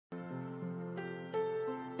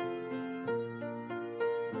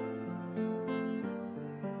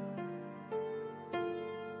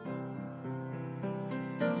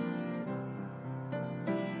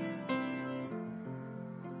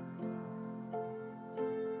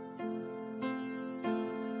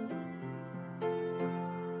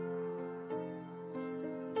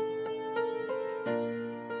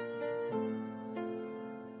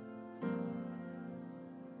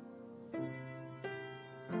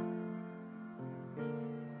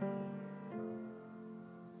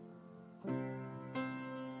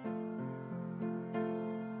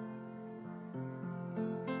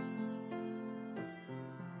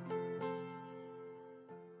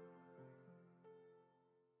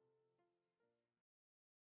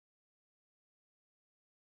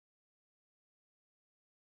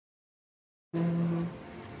I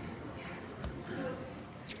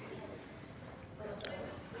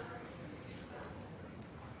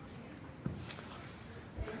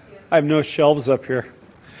have no shelves up here.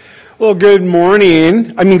 Well, good morning.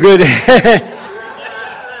 Good. Yeah,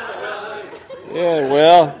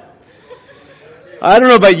 well, I don't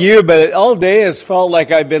know about you, but all day has felt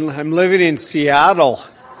like I'm living in Seattle.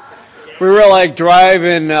 We were like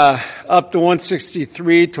driving up to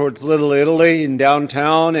 163 towards Little Italy in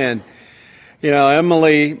downtown, and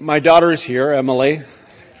Emily, my daughter's here, Emily.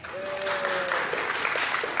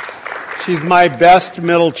 She's my best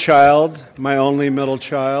middle child, my only middle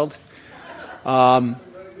child. So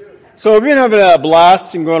we've been having a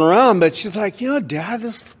blast and going around, but she's like, Dad,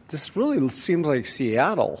 this really seems like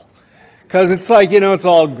Seattle. Because it's like, it's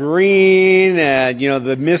all green and,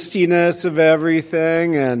 the mistiness of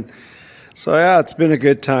everything. And so, yeah, it's been a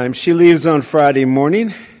good time. She leaves on Friday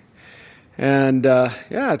morning. And,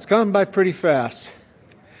 it's gone by pretty fast.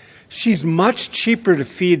 She's much cheaper to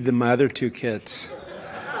feed than my other two kids.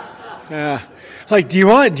 Yeah. Like, do you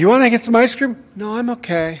want to get some ice cream? No, I'm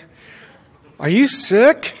okay. Are you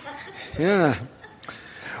sick? Yeah.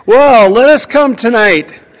 Well, let us come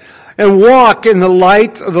tonight and walk in the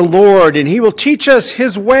light of the Lord, and He will teach us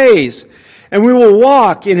His ways, and we will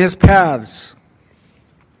walk in His paths.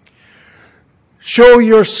 Show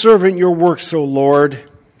your servant your works, O Lord.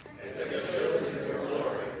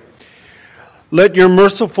 Let your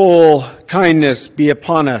merciful kindness be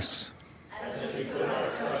upon us.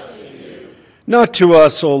 Not to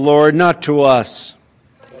us, O Lord, not to us.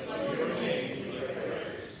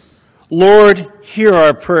 Lord, hear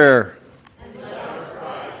our prayer. And let our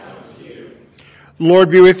cry come to you. Lord,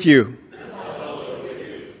 be with you. And also with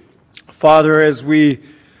you. Father, as we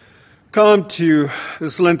come to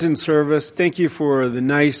this Lenten service, thank you for the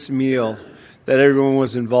nice meal that everyone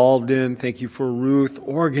was involved in. Thank you for Ruth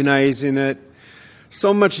organizing it.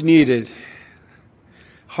 So much needed.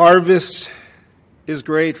 Harvest is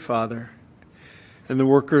great, Father, and the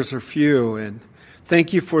workers are few. And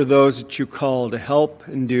thank you for those that you call to help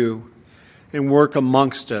and do and work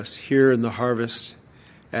amongst us here in the harvest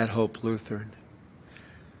at Hope Lutheran.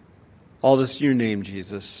 All this in your name,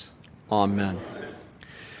 Jesus. Amen.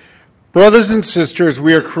 Brothers and sisters,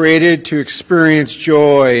 we are created to experience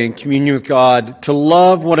joy and communion with God, to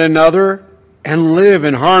love one another and live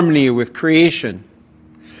in harmony with creation.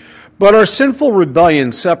 But our sinful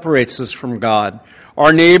rebellion separates us from God,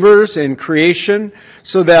 our neighbors, and creation,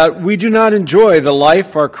 so that we do not enjoy the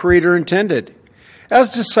life our Creator intended. As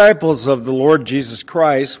disciples of the Lord Jesus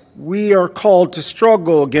Christ, we are called to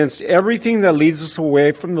struggle against everything that leads us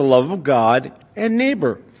away from the love of God and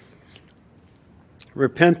neighbor.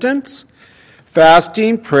 Repentance,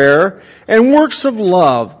 fasting, prayer, and works of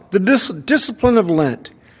love, the discipline of Lent,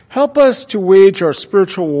 help us to wage our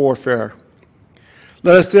spiritual warfare.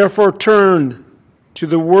 Let us therefore turn to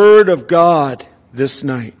the Word of God this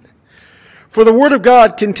night. For the Word of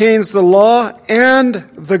God contains the law and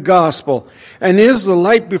the gospel, and is the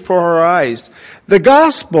light before our eyes. The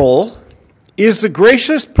gospel is the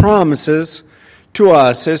gracious promises to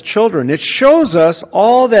us as children. It shows us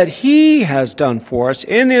all that He has done for us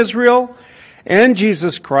in Israel and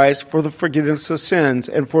Jesus Christ for the forgiveness of sins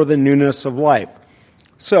and for the newness of life.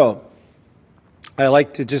 So, I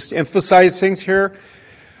like to just emphasize things here.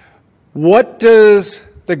 What does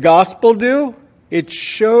the gospel do? It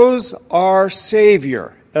shows our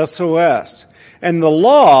Savior, SOS. And the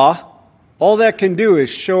law, all that can do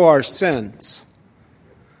is show our sins.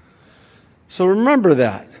 So remember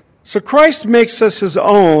that. So Christ makes us His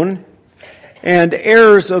own and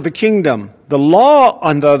heirs of the kingdom. The law,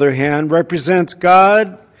 on the other hand, represents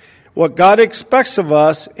God, what God expects of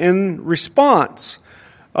us in response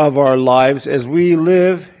of our lives as we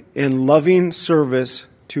live in loving service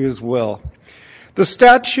to His will. The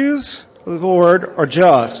statutes of the Lord are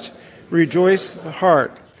just. Rejoice the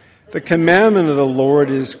heart. The commandment of the Lord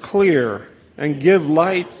is clear and give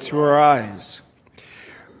light to our eyes.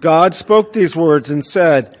 God spoke these words and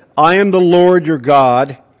said, I am the Lord your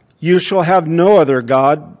God. You shall have no other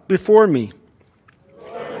God before me.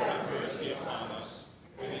 Lord, have mercy upon us,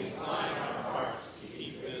 and incline our hearts to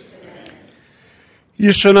keep this commandment.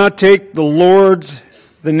 You shall not take the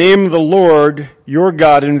name of the Lord your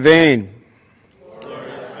God in vain.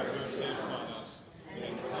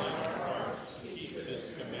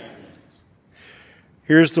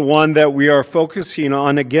 Here's the one that we are focusing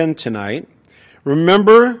on again tonight.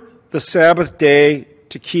 Remember the Sabbath day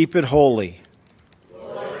to keep it holy.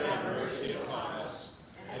 Lord, have mercy upon us,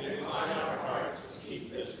 and incline our hearts to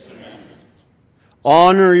keep this commandment.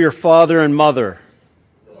 Honor your father and mother.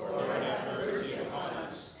 Lord, have mercy upon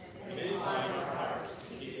us, and incline our hearts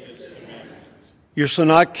to keep this commandment. You shall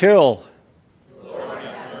not kill. Lord,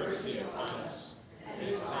 have mercy upon us, and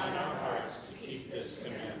incline our hearts to keep this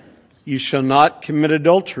commandment. You shall not commit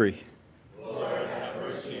adultery. Lord, have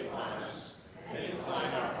mercy upon us, and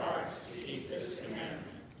incline our hearts to keep this commandment.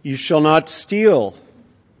 You shall not steal.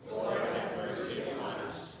 Lord, have mercy upon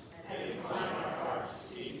us, and incline our hearts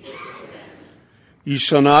to keep this commandment. You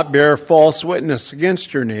shall not bear false witness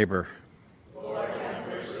against your neighbor. Lord, have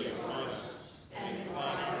mercy upon us, and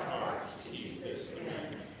incline our hearts to keep this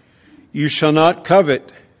commandment. You shall not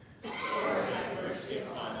covet. Lord, have mercy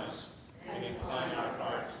upon us, and incline our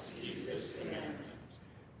hearts to keep this commandment.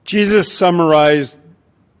 Jesus summarized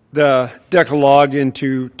the Decalogue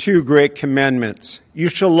into two great commandments. You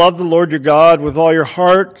shall love the Lord your God with all your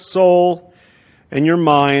heart, soul, and your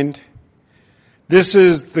mind. This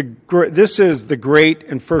is the great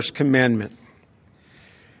and first commandment.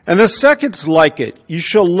 And the second's like it. You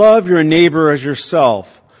shall love your neighbor as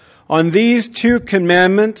yourself. On these two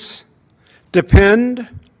commandments depend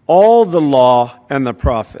all the law and the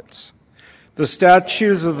prophets. The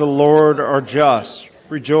statutes of the Lord are just.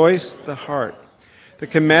 Rejoice the heart. The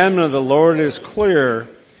commandment of the Lord is clear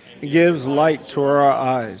and gives light to our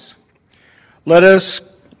eyes. Let us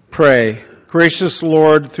pray. Gracious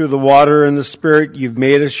Lord, through the water and the Spirit, you've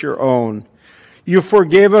made us your own. You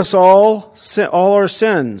forgave us all our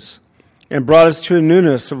sins and brought us to a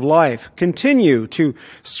newness of life. Continue to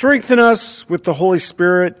strengthen us with the Holy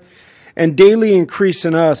Spirit and daily increase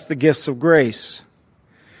in us the gifts of grace.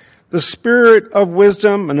 The spirit of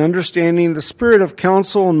wisdom and understanding, the spirit of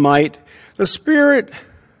counsel and might, the spirit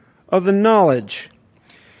of the knowledge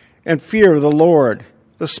and fear of the Lord,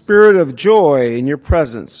 the spirit of joy in your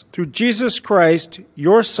presence. Through Jesus Christ,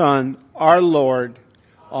 your Son, our Lord.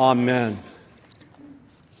 Amen.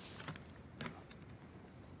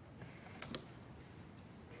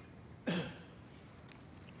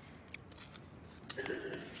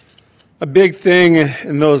 A big thing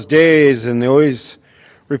in those days, and they always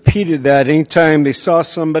repeated that anytime they saw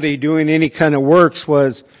somebody doing any kind of works,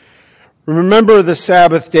 was remember the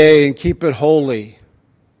Sabbath day and keep it holy.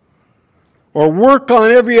 Or work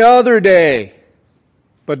on every other day,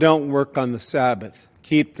 but don't work on the Sabbath.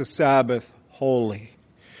 Keep the Sabbath holy.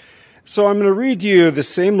 So I'm going to read you the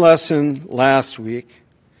same lesson last week,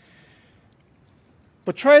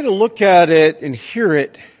 but try to look at it and hear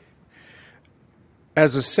it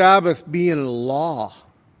as a Sabbath being a law,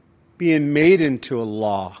 being made into a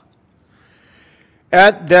law.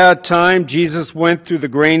 At that time, Jesus went through the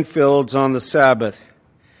grain fields on the Sabbath.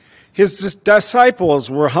 His disciples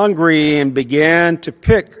were hungry and began to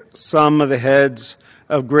pick some of the heads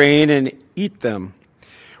of grain and eat them.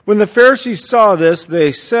 When the Pharisees saw this,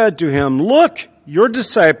 they said to him, "Look, your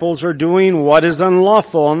disciples are doing what is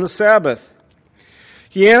unlawful on the Sabbath."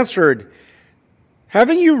 He answered,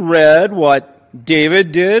 "Haven't you read what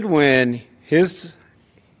David did when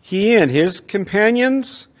he and his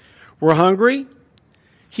companions were hungry?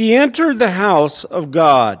 He entered the house of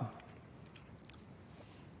God,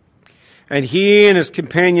 and he and his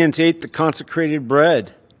companions ate the consecrated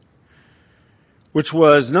bread, which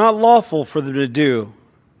was not lawful for them to do,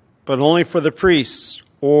 but only for the priests.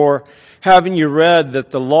 Or haven't you read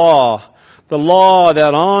that the law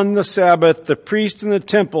that on the Sabbath the priests in the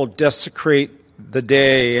temple desecrate the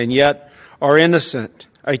day and yet are innocent?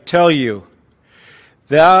 I tell you,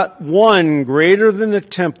 that one greater than the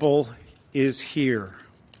temple is here.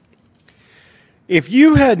 If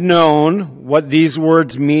you had known what these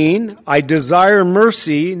words mean, I desire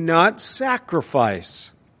mercy, not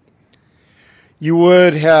sacrifice, you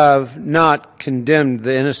would have not condemned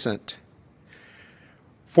the innocent.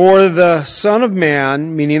 For the Son of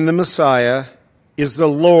Man, meaning the Messiah, is the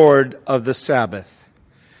Lord of the Sabbath.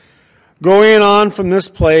 Going on from this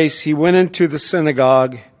place, he went into the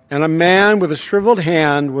synagogue, and a man with a shriveled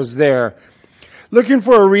hand was there. Looking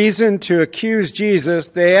for a reason to accuse Jesus,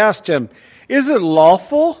 they asked him, "Is it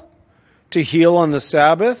lawful to heal on the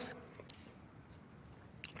Sabbath?"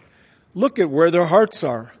 Look at where their hearts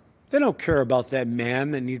are. They don't care about that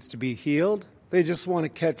man that needs to be healed. They just want to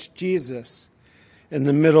catch Jesus in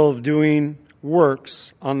the middle of doing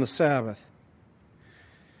works on the Sabbath.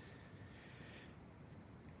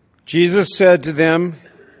 Jesus said to them,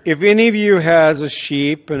 "If any of you has a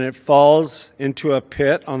sheep and it falls into a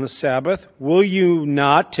pit on the Sabbath, will you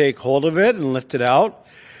not take hold of it and lift it out?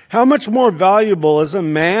 How much more valuable is a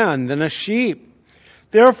man than a sheep?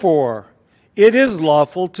 Therefore, it is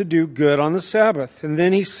lawful to do good on the Sabbath." And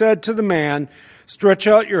then he said to the man, "Stretch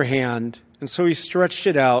out your hand." And so he stretched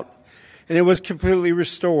it out, and it was completely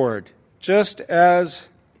restored, just as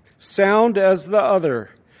sound as the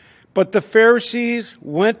other. But the Pharisees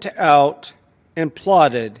went out and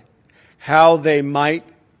plotted how they might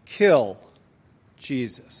kill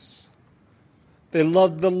Jesus. They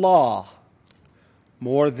loved the law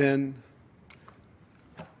more than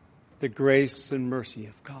the grace and mercy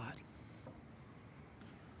of God.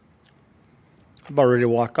 I'm about ready to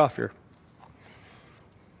walk off here.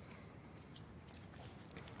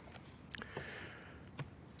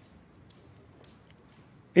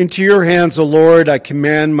 Into your hands, O Lord, I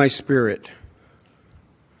commend my spirit.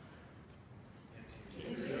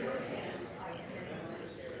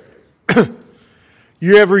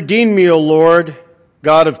 You have redeemed me, O Lord,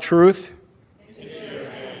 God of truth. Into your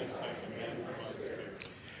hands I commend my spirit.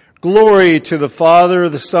 Glory to the Father,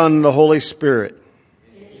 the Son, and the Holy Spirit.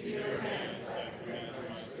 Into your hands I commend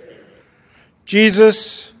my spirit.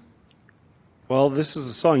 Jesus, well, this is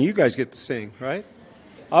a song you guys get to sing, right?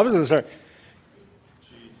 I was going to start.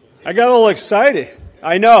 I got all excited.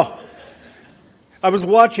 I know. I was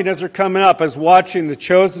watching as they're coming up. I was watching The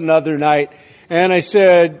Chosen the other night. And I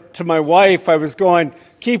said to my wife, I was going,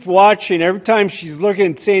 keep watching. Every time she's looking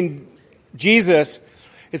and saying Jesus,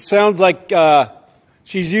 it sounds like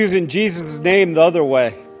she's using Jesus' name the other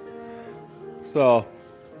way. So,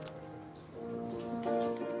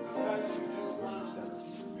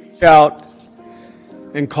 reach out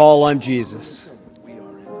and call on Jesus.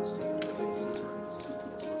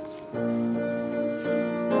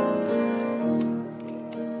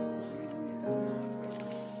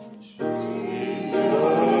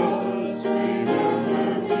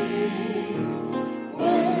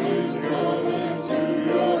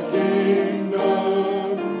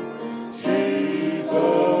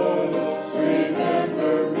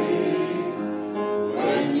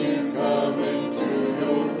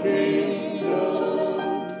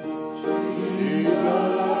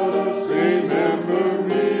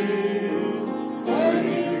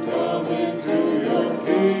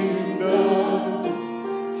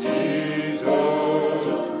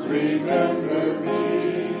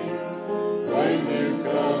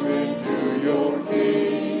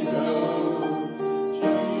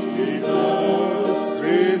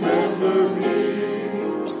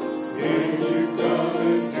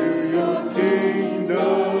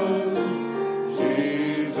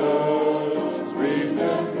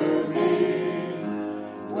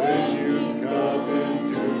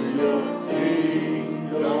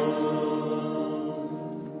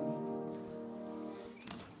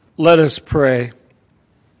 Let us pray.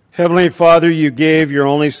 Heavenly Father, you gave your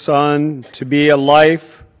only Son to be a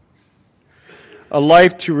life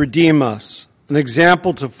to redeem us, an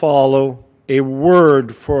example to follow, a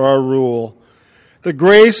word for our rule, the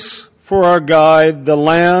grace for our guide, the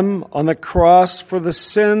Lamb on the cross for the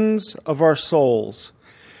sins of our souls.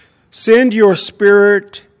 Send your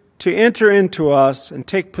Spirit to enter into us and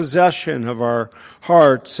take possession of our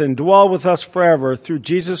hearts and dwell with us forever through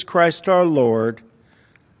Jesus Christ our Lord.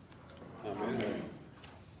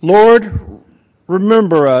 Lord,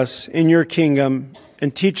 remember us in your kingdom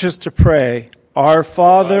and teach us to pray. Our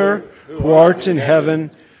Father, who art in heaven,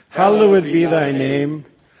 hallowed be thy name.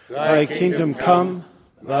 Thy kingdom come,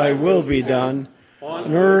 thy will be done,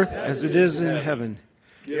 on earth as it is in heaven.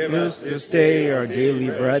 Give us this day our daily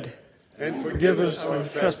bread, and forgive us our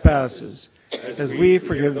trespasses, as we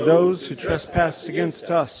forgive those who trespass against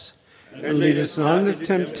us. And lead us not into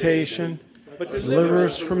temptation, but deliver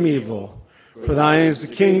us from evil. For thine is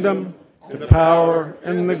the kingdom, the power,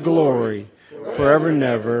 and the glory, forever and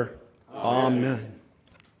ever. Amen.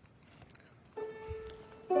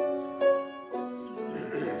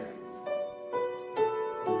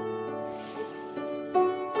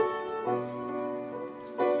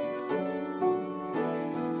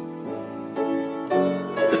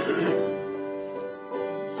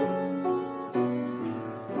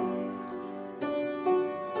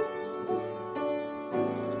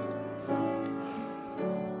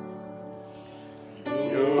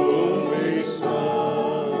 Your only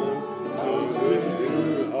Son,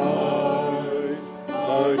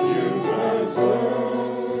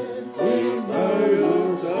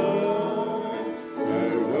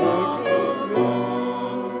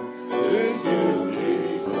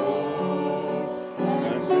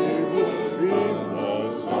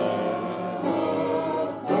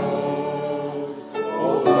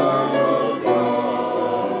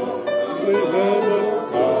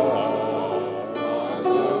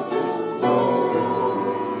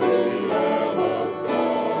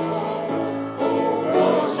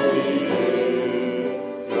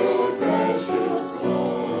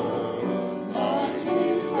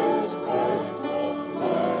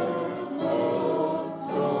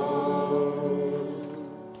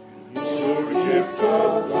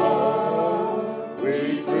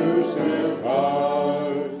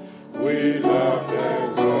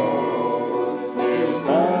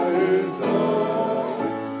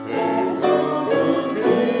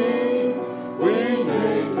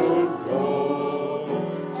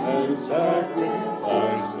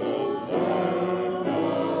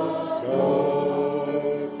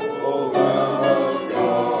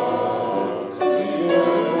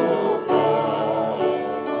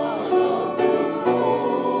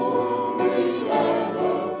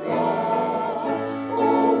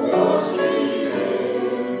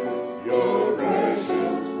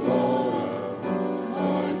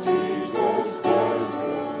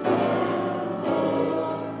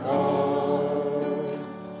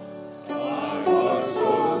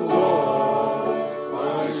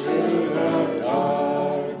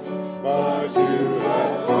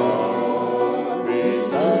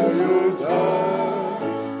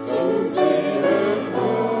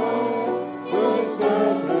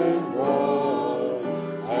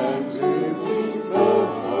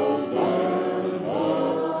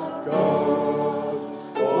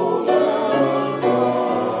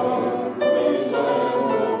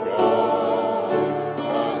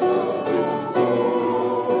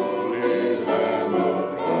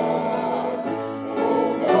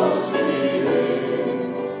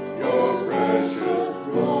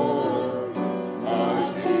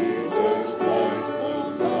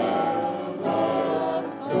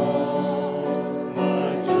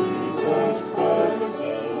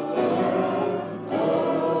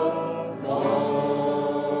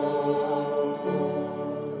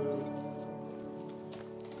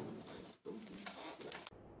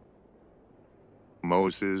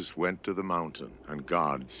 Moses went to the mountain, and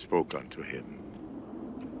God spoke unto him.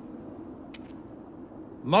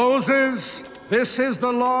 Moses, this is the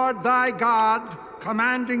Lord thy God,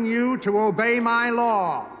 commanding you to obey my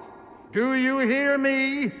law. Do you hear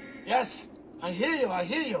me? Yes, I hear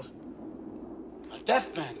you. A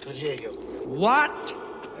deaf man could hear you. What?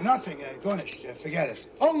 Nothing, Gornish, forget it.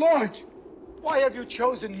 Oh, Lord, why have you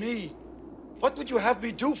chosen me? What would you have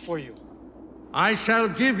me do for you? I shall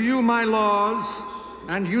give you my laws,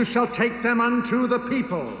 and you shall take them unto the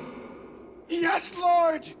people. Yes,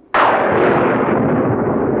 Lord!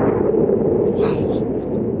 Wow.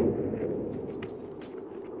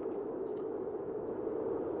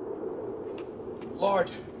 Lord,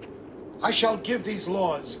 I shall give these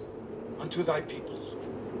laws unto thy people.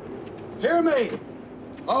 Hear me!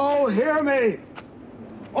 Oh, hear me!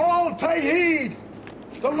 All pay heed!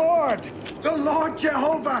 The Lord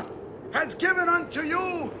Jehovah, has given unto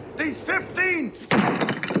you these 15...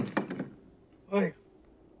 Wait.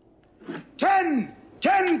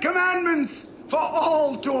 10 commandments for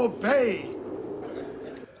all to obey.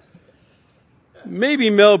 Maybe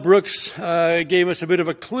Mel Brooks gave us a bit of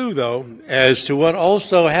a clue, though, as to what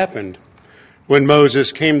also happened when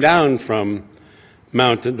Moses came down from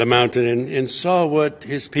the mountain and saw what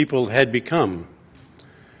his people had become.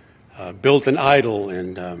 Built an idol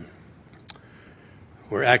and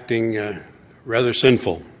were acting rather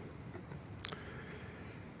sinful.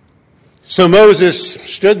 So Moses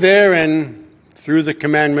stood there and threw the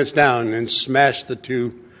commandments down and smashed the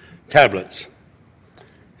 2 tablets.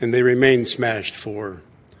 And they remained smashed for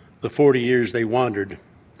the 40 years they wandered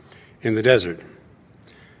in the desert.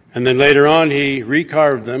 And then later on he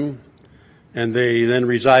recarved them, and they then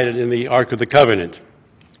resided in the Ark of the Covenant.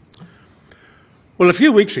 Well, a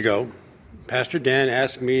few weeks ago, Pastor Dan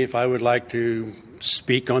asked me if I would like to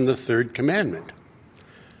speak on the 3rd commandment.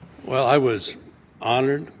 Well, I was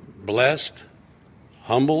honored, blessed,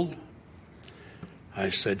 humbled.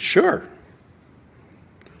 I said, sure,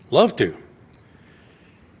 love to.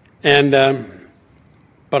 And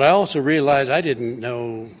but I also realized I didn't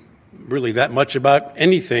know really that much about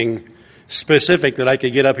anything specific that I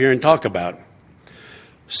could get up here and talk about.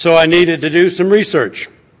 So I needed to do some research.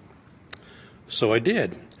 So I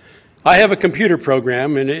did. I have a computer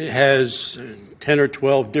program, and it has 10 or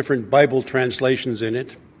 12 different Bible translations in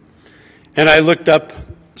it. And I looked up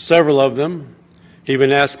several of them,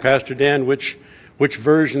 even asked Pastor Dan which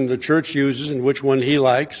version the church uses and which one he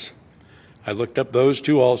likes. I looked up those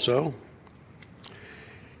 2 also.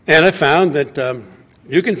 And I found that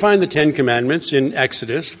you can find the 10 Commandments in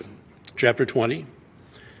Exodus chapter 20.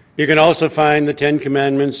 You can also find the 10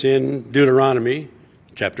 Commandments in Deuteronomy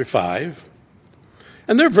chapter 5.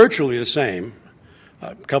 And they're virtually the same.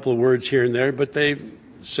 A couple of words here and there, but they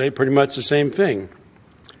say pretty much the same thing.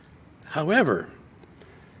 However,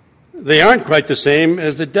 they aren't quite the same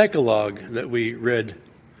as the Decalogue that we read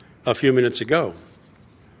a few minutes ago.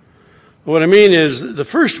 What I mean is, the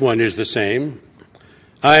first one is the same.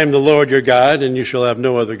 I am the Lord your God, and you shall have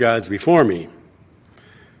no other gods before me.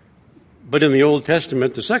 But in the Old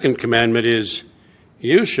Testament, the second commandment is,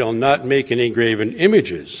 you shall not make any graven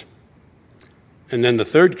images. And then the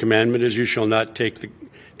third commandment is, you shall not take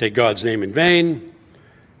God's name in vain.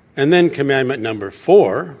 And then commandment number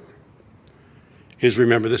 4 is,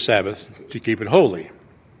 remember the Sabbath to keep it holy.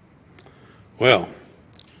 Well,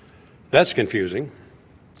 that's confusing.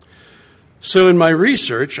 So in my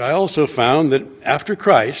research, I also found that after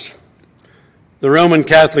Christ, the Roman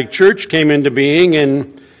Catholic Church came into being,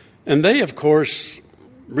 and they, of course,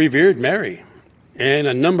 revered Mary and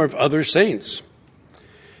a number of other saints.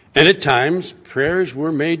 And at times, prayers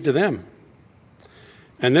were made to them.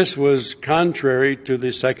 And this was contrary to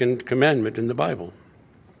the second commandment in the Bible.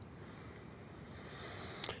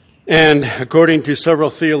 And according to several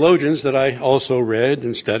theologians that I also read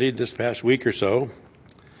and studied this past week or so,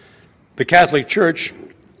 the Catholic Church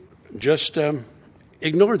just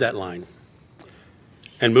ignored that line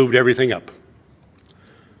and moved everything up.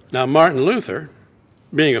 Now, Martin Luther,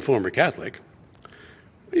 being a former Catholic,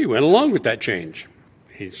 he went along with that change.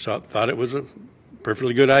 He thought it was a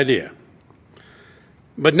perfectly good idea.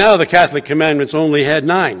 But now the Catholic commandments only had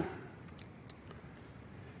 9.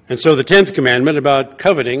 And so the 10th commandment about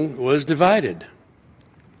coveting was divided.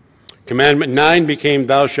 Commandment 9 became,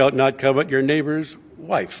 thou shalt not covet your neighbor's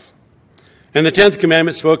wife. And the 10th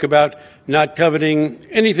commandment spoke about not coveting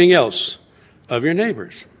anything else of your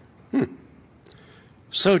neighbors.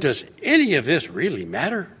 So does any of this really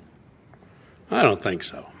matter? I don't think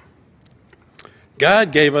so.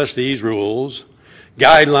 God gave us these rules,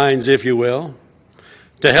 guidelines, if you will,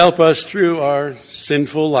 to help us through our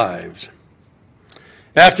sinful lives.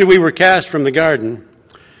 After we were cast from the garden,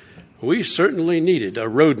 we certainly needed a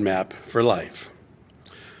roadmap for life.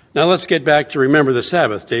 Now let's get back to remember the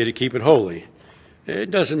Sabbath day to keep it holy.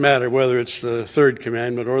 It doesn't matter whether it's the third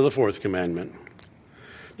commandment or the fourth commandment.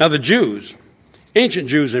 Now the Jews, ancient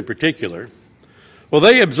Jews in particular, well,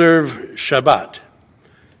 they observe Shabbat,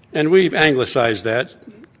 and we've anglicized that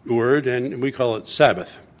word and we call it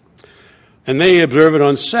Sabbath. And they observe it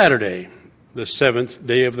on Saturday, the seventh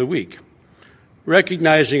day of the week,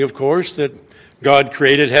 recognizing, of course, that God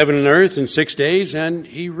created heaven and earth in 6 days and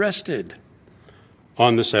he rested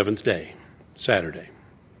on the seventh day, Saturday.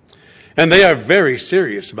 And they are very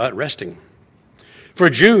serious about resting. For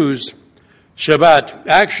Jews, Shabbat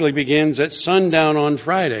actually begins at sundown on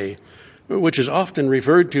Friday, which is often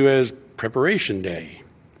referred to as preparation day.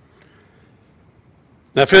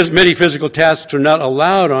 Now, many physical tasks are not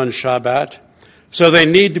allowed on Shabbat, so they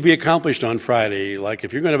need to be accomplished on Friday. Like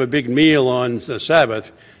if you're going to have a big meal on the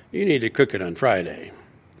Sabbath, you need to cook it on Friday,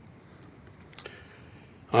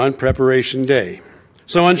 on preparation day.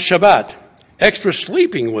 So on Shabbat, extra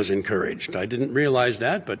sleeping was encouraged. I didn't realize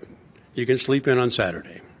that, but you can sleep in on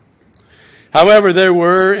Saturday. However, there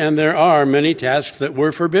were and there are many tasks that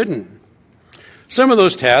were forbidden. Some of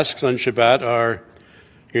those tasks on Shabbat are,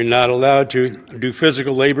 you're not allowed to do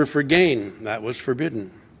physical labor for gain. That was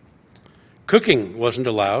forbidden. Cooking wasn't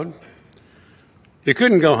allowed. You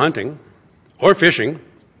couldn't go hunting or fishing.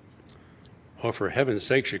 Or for heaven's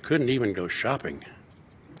sakes, you couldn't even go shopping.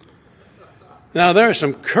 Now, there are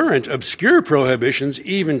some current obscure prohibitions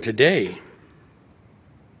even today.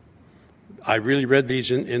 I really read these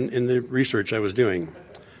in the research I was doing.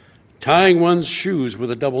 Tying one's shoes with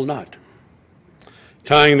a double knot.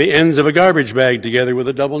 Tying the ends of a garbage bag together with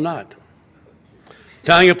a double knot.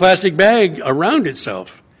 Tying a plastic bag around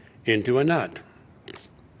itself into a knot.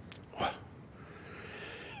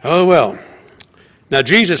 Oh, well. Now,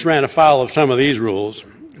 Jesus ran afoul of some of these rules.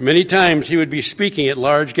 Many times he would be speaking at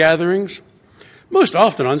large gatherings, most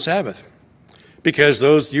often on Sabbath, because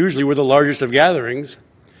those usually were the largest of gatherings.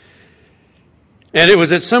 And it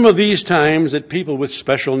was at some of these times that people with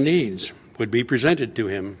special needs would be presented to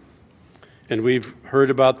him. And we've heard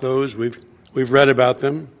about those, we've read about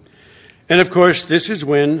them. And of course, this is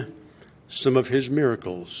when some of his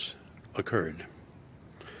miracles occurred.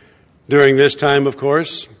 During this time, of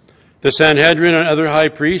course, the Sanhedrin and other high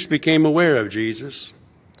priests became aware of Jesus,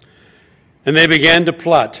 and they began to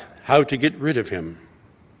plot how to get rid of him.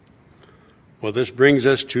 Well, this brings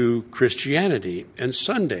us to Christianity and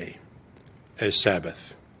Sunday as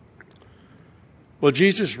Sabbath. Well,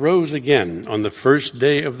 Jesus rose again on the first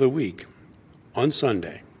day of the week, on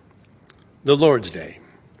Sunday, the Lord's Day.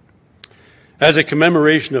 As a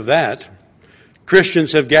commemoration of that,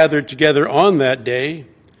 Christians have gathered together on that day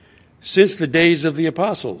since the days of the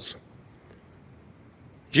apostles.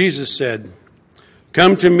 Jesus said,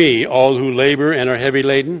 "Come to me, all who labor and are heavy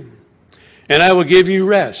laden, and I will give you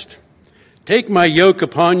rest. Take my yoke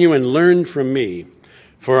upon you and learn from me,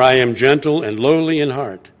 for I am gentle and lowly in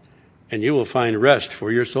heart, and you will find rest for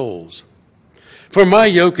your souls. For my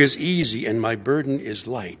yoke is easy and my burden is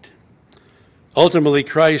light." Ultimately,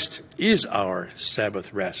 Christ is our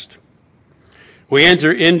Sabbath rest. We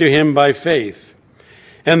enter into him by faith,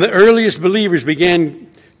 and the earliest believers began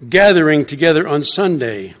gathering together on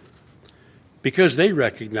Sunday because they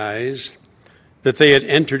recognized that they had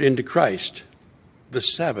entered into Christ, the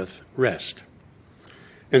Sabbath rest.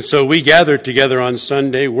 And so we gather together on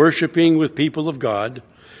Sunday, worshiping with people of God,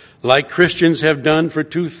 like Christians have done for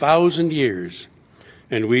 2,000 years,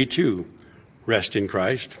 and we too rest in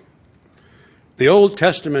Christ. The Old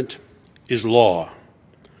Testament is law,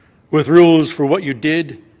 with rules for what you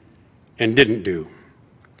did and didn't do.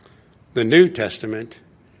 The New Testament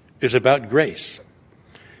is about grace.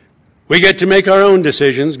 We get to make our own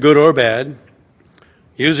decisions, good or bad,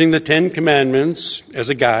 using the 10 Commandments as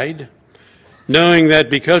a guide, knowing that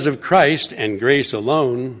because of Christ and grace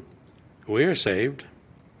alone, we are saved.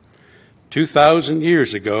 2,000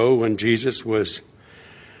 years ago, when Jesus was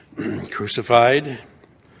crucified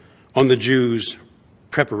on the Jews'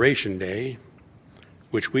 preparation day,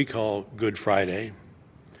 which we call Good Friday,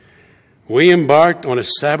 we embarked on a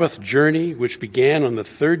Sabbath journey which began on the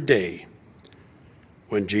third day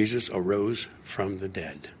when Jesus arose from the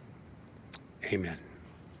dead. Amen.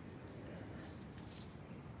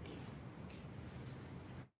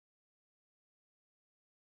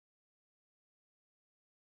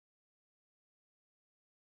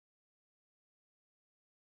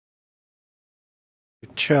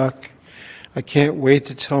 Chuck, I can't wait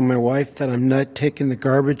to tell my wife that I'm not taking the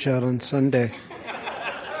garbage out on Sunday.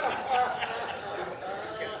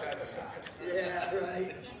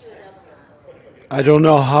 I don't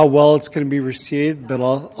know how well it's going to be received, but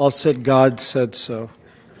I'll say God said so.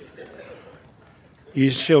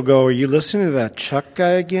 She'll go, are you listening to that Chuck guy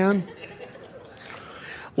again?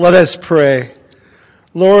 Let us pray.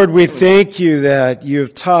 Lord, we thank you that you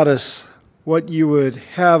have taught us what you would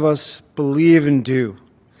have us believe and do.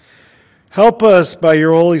 Help us by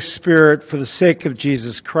your Holy Spirit, for the sake of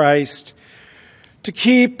Jesus Christ, to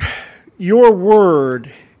keep your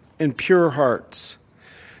word in pure hearts,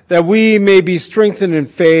 that we may be strengthened in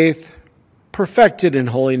faith, perfected in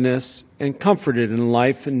holiness, and comforted in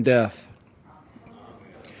life and death.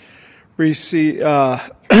 Let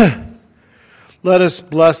us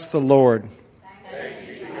bless the Lord.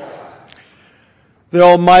 The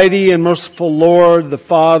Almighty and merciful Lord, the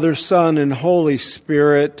Father, Son, and Holy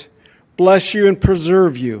Spirit, bless you and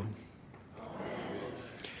preserve you.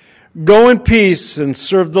 Go in peace and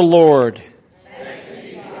serve the Lord.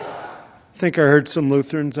 I think I heard some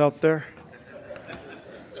Lutherans out there.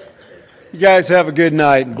 You guys have a good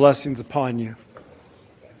night and blessings upon you.